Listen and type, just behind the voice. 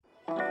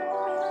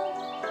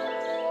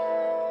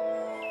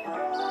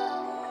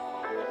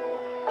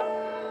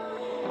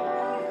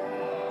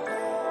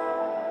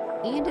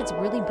find it's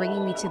really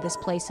bringing me to this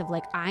place of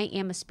like, I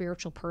am a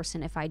spiritual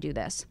person if I do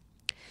this.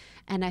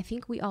 And I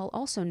think we all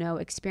also know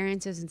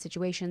experiences and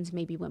situations,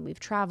 maybe when we've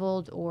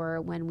traveled or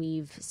when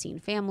we've seen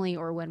family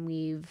or when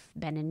we've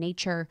been in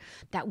nature,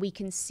 that we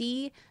can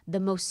see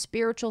the most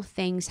spiritual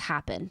things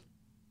happen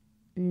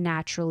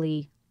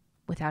naturally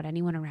without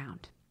anyone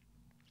around.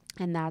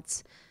 And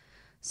that's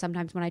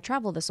sometimes when I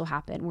travel, this will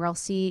happen where I'll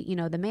see,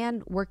 the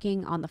man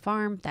working on the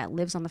farm that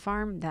lives on the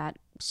farm, that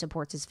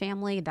supports his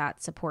family,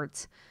 that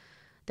supports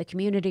the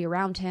community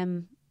around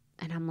him.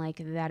 And I'm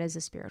like, that is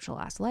a spiritual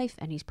ass life.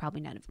 And he's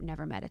probably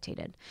never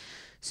meditated.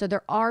 So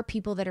there are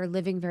people that are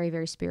living very,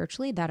 very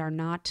spiritually that are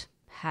not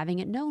having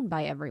it known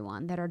by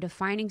everyone, that are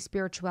defining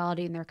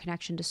spirituality and their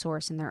connection to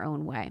source in their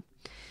own way.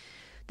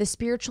 The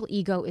spiritual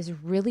ego is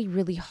really,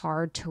 really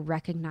hard to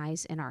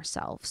recognize in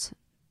ourselves.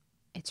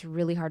 It's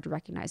really hard to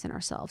recognize in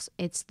ourselves.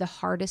 It's the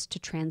hardest to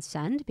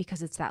transcend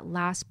because it's that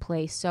last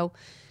place. So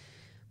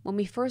when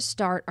we first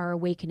start our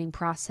awakening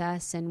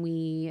process and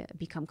we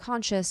become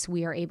conscious,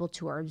 we are able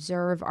to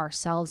observe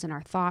ourselves and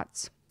our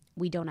thoughts.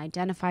 We don't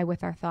identify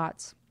with our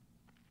thoughts.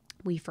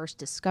 We first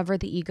discover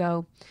the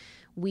ego.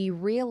 We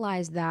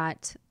realize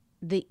that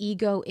the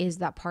ego is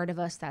that part of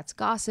us that's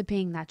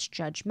gossiping, that's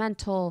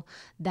judgmental,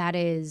 that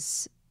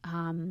is,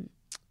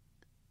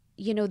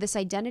 this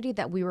identity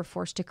that we were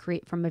forced to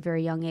create from a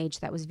very young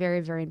age that was very,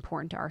 very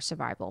important to our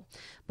survival.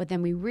 But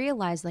then we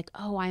realized like,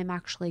 oh, I am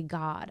actually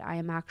God. I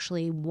am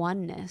actually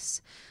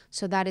oneness.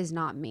 So that is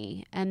not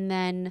me. And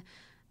then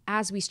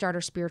as we start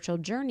our spiritual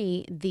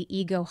journey, the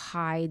ego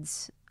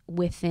hides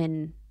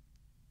within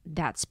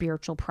that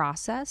spiritual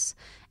process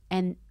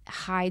and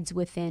hides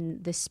within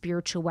the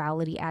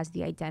spirituality as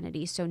the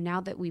identity. So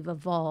now that we've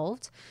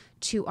evolved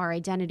to our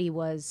identity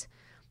was,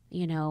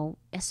 a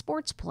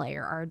sports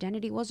player. Our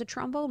identity was a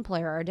trombone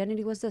player. Our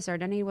identity was this. Our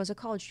identity was a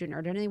college student.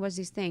 Our identity was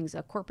these things,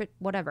 a corporate,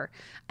 whatever.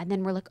 And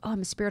then we're like, oh,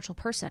 I'm a spiritual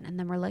person. And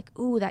then we're like,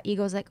 ooh, that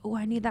ego is like, oh,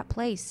 I need that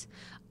place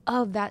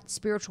of that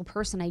spiritual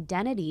person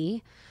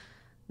identity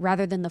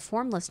rather than the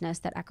formlessness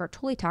that Eckhart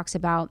Tolle talks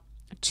about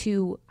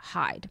to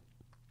hide.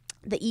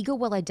 The ego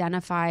will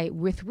identify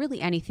with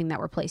really anything that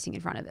we're placing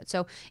in front of it.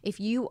 So if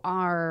you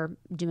are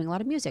doing a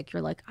lot of music,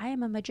 you're like, I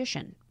am a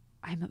magician.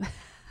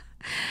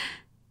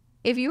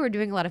 If you are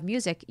doing a lot of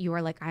music, you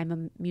are like, I'm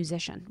a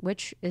musician,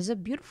 which is a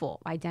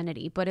beautiful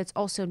identity, but it's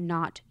also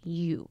not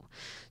you.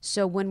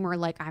 So when we're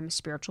like, I'm a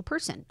spiritual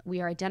person, we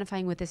are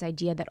identifying with this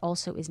idea that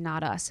also is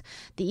not us.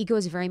 The ego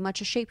is very much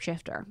a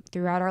shapeshifter.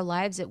 Throughout our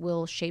lives, it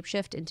will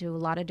shapeshift into a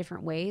lot of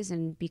different ways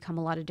and become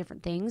a lot of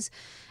different things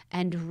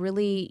and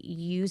really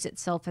use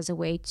itself as a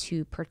way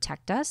to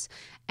protect us.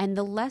 And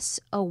the less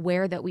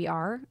aware that we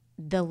are,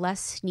 the less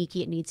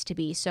sneaky it needs to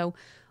be. So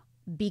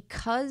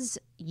because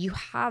you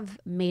have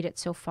made it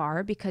so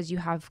far, because you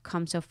have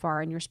come so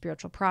far in your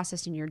spiritual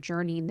process, in your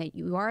journey, and that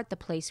you are at the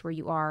place where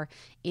you are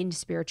in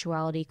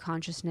spirituality,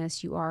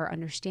 consciousness, you are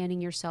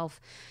understanding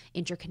yourself,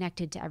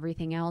 interconnected to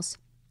everything else,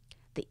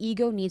 the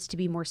ego needs to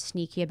be more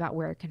sneaky about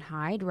where it can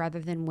hide rather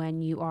than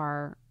when you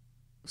are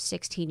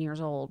 16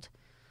 years old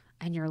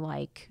and you're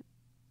like,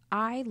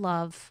 I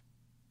love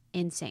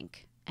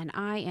NSYNC, and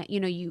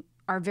you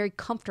are very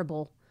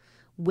comfortable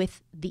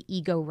with the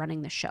ego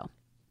running the show.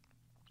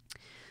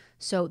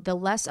 So the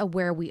less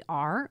aware we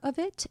are of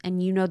it,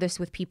 and you know this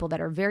with people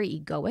that are very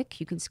egoic,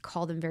 you can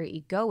call them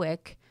very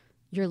egoic,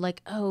 you're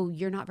like, oh,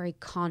 you're not very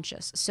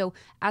conscious. So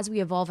as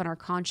we evolve in our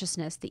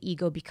consciousness, the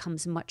ego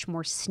becomes much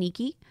more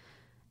sneaky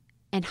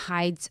and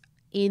hides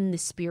in the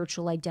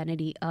spiritual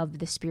identity of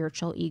the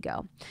spiritual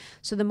ego.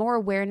 So the more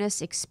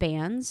awareness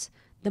expands,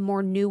 the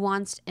more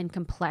nuanced and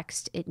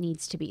complex it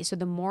needs to be. So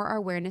the more our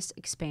awareness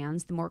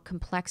expands, the more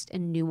complex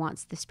and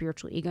nuanced the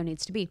spiritual ego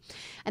needs to be.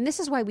 And this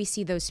is why we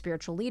see those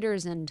spiritual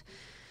leaders, and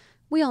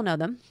we all know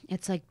them.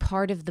 It's like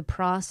part of the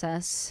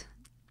process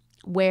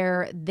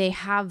where they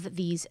have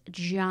these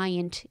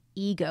giant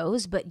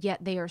egos, but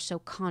yet they are so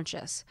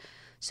conscious.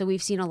 So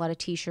we've seen a lot of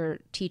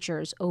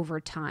teachers over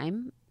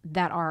time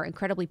that are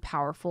incredibly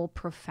powerful,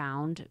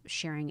 profound,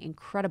 sharing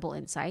incredible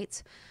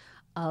insights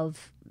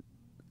of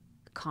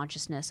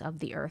consciousness of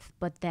the earth,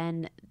 but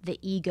then the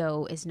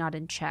ego is not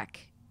in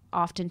check,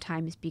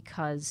 oftentimes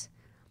because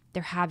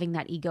they're having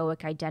that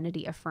egoic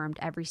identity affirmed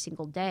every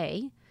single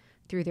day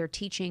through their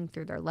teaching,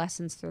 through their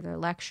lessons, through their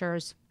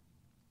lectures.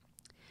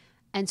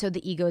 And so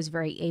the ego is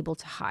very able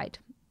to hide.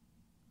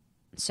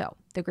 So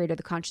the greater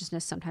the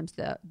consciousness, sometimes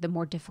the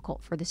more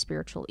difficult for the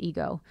spiritual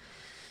ego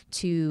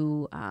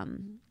to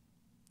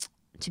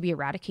be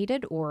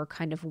eradicated or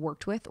kind of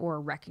worked with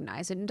or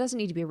recognized. And it doesn't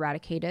need to be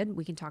eradicated.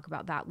 We can talk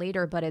about that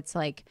later, but it's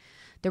like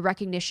the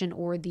recognition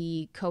or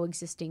the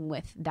coexisting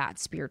with that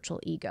spiritual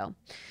ego.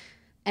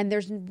 And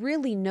there's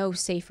really no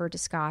safer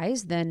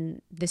disguise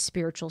than the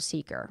spiritual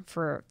seeker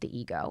for the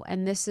ego.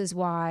 And this is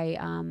why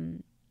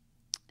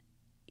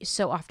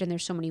so often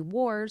there's so many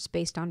wars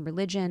based on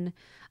religion.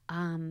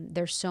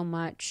 There's so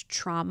much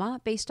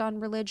trauma based on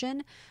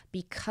religion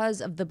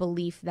because of the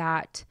belief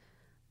that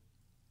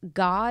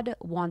God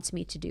wants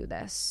me to do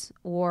this,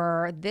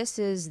 or this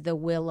is the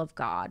will of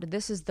God.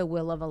 This is the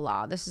will of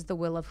Allah. This is the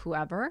will of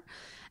whoever.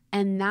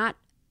 And that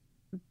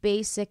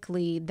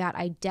basically that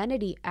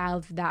identity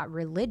of that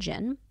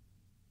religion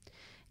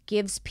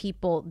gives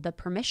people the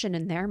permission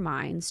in their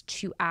minds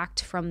to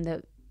act from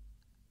the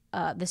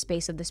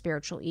space of the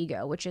spiritual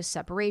ego, which is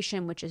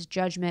separation, which is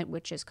judgment,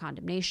 which is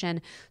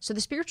condemnation. So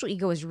the spiritual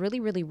ego is really,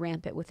 really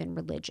rampant within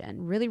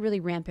religion, really, really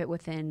rampant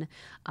within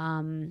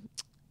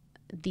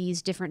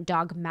these different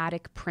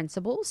dogmatic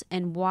principles,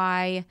 and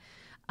why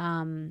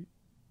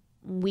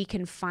we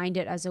can find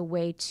it as a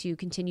way to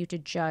continue to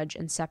judge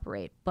and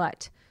separate.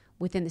 But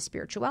within the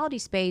spirituality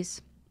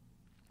space,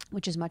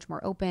 which is much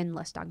more open,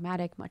 less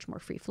dogmatic, much more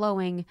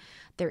free-flowing,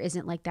 there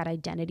isn't like that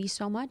identity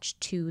so much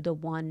to the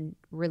one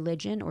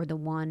religion or the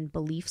one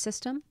belief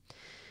system,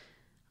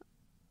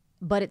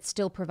 but it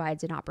still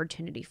provides an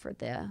opportunity for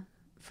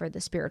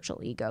the spiritual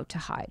ego to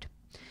hide.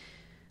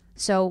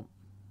 So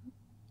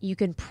you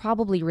can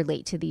probably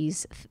relate to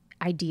these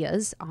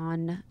ideas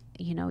on,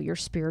 your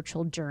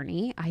spiritual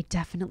journey. I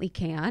definitely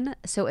can.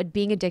 So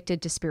being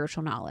addicted to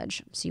spiritual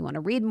knowledge. So you want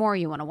to read more,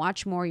 you want to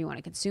watch more, you want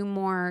to consume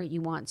more,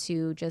 you want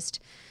to just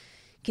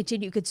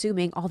continue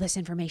consuming all this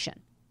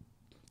information.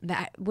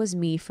 That was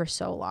me for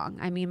so long.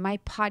 I mean, my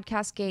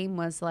podcast game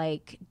was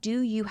like, do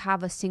you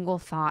have a single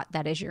thought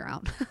that is your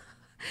own?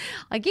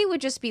 Like it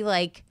would just be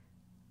like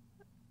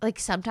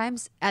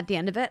sometimes at the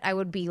end of it, I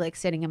would be like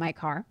sitting in my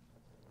car,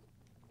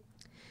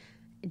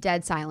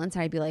 dead silence.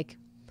 And I'd be like,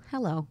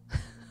 hello.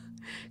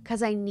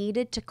 Because I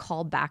needed to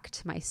call back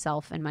to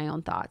myself and my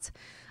own thoughts.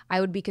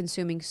 I would be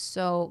consuming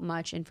so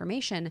much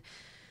information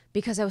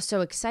because I was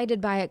so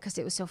excited by it, because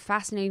it was so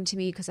fascinating to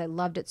me, because I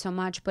loved it so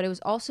much. But it was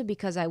also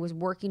because I was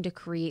working to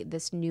create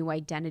this new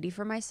identity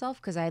for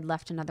myself, because I had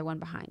left another one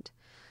behind.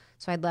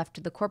 So I'd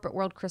left the corporate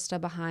world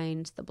Krista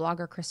behind, the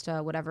blogger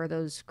Krista, whatever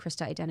those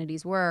Krista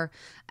identities were.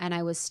 And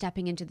I was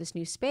stepping into this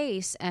new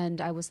space,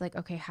 and I was like,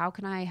 okay, how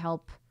can I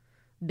help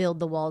build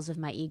the walls of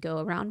my ego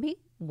around me?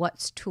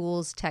 What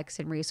tools, texts,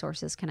 and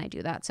resources can I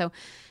do that? So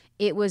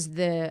it is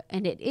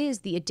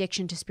the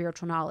addiction to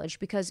spiritual knowledge,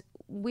 because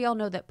we all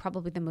know that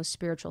probably the most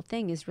spiritual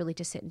thing is really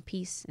to sit in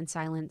peace and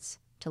silence,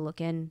 to look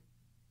in,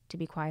 to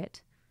be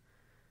quiet,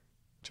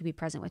 to be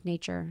present with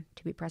nature,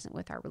 to be present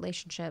with our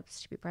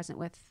relationships, to be present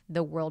with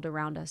the world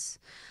around us.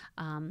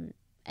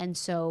 And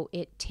so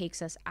it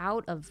takes us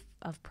out of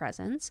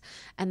presence,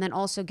 and then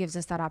also gives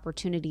us that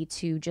opportunity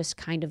to just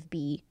kind of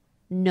be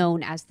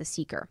known as the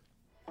seeker.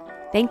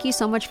 Thank you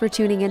so much for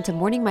tuning in to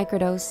Morning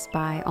Microdose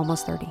by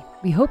Almost 30.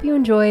 We hope you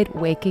enjoyed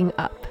waking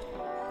up.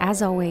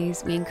 As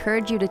always, we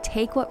encourage you to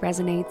take what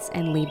resonates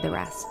and leave the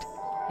rest.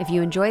 If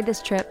you enjoyed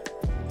this trip,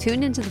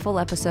 tune into the full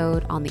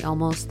episode on the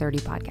Almost 30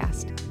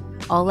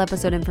 podcast. All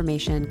episode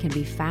information can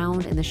be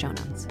found in the show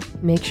notes.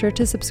 Make sure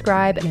to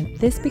subscribe, and if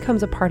this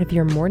becomes a part of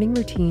your morning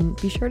routine,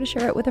 be sure to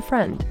share it with a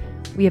friend.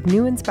 We have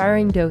new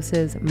inspiring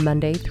doses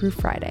Monday through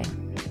Friday.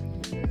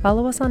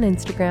 Follow us on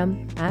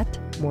Instagram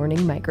at Morning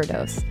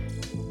Microdose,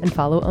 and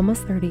follow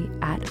Almost 30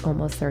 at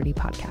Almost 30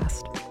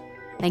 Podcast.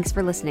 Thanks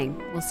for listening.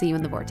 We'll see you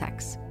in the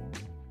vortex.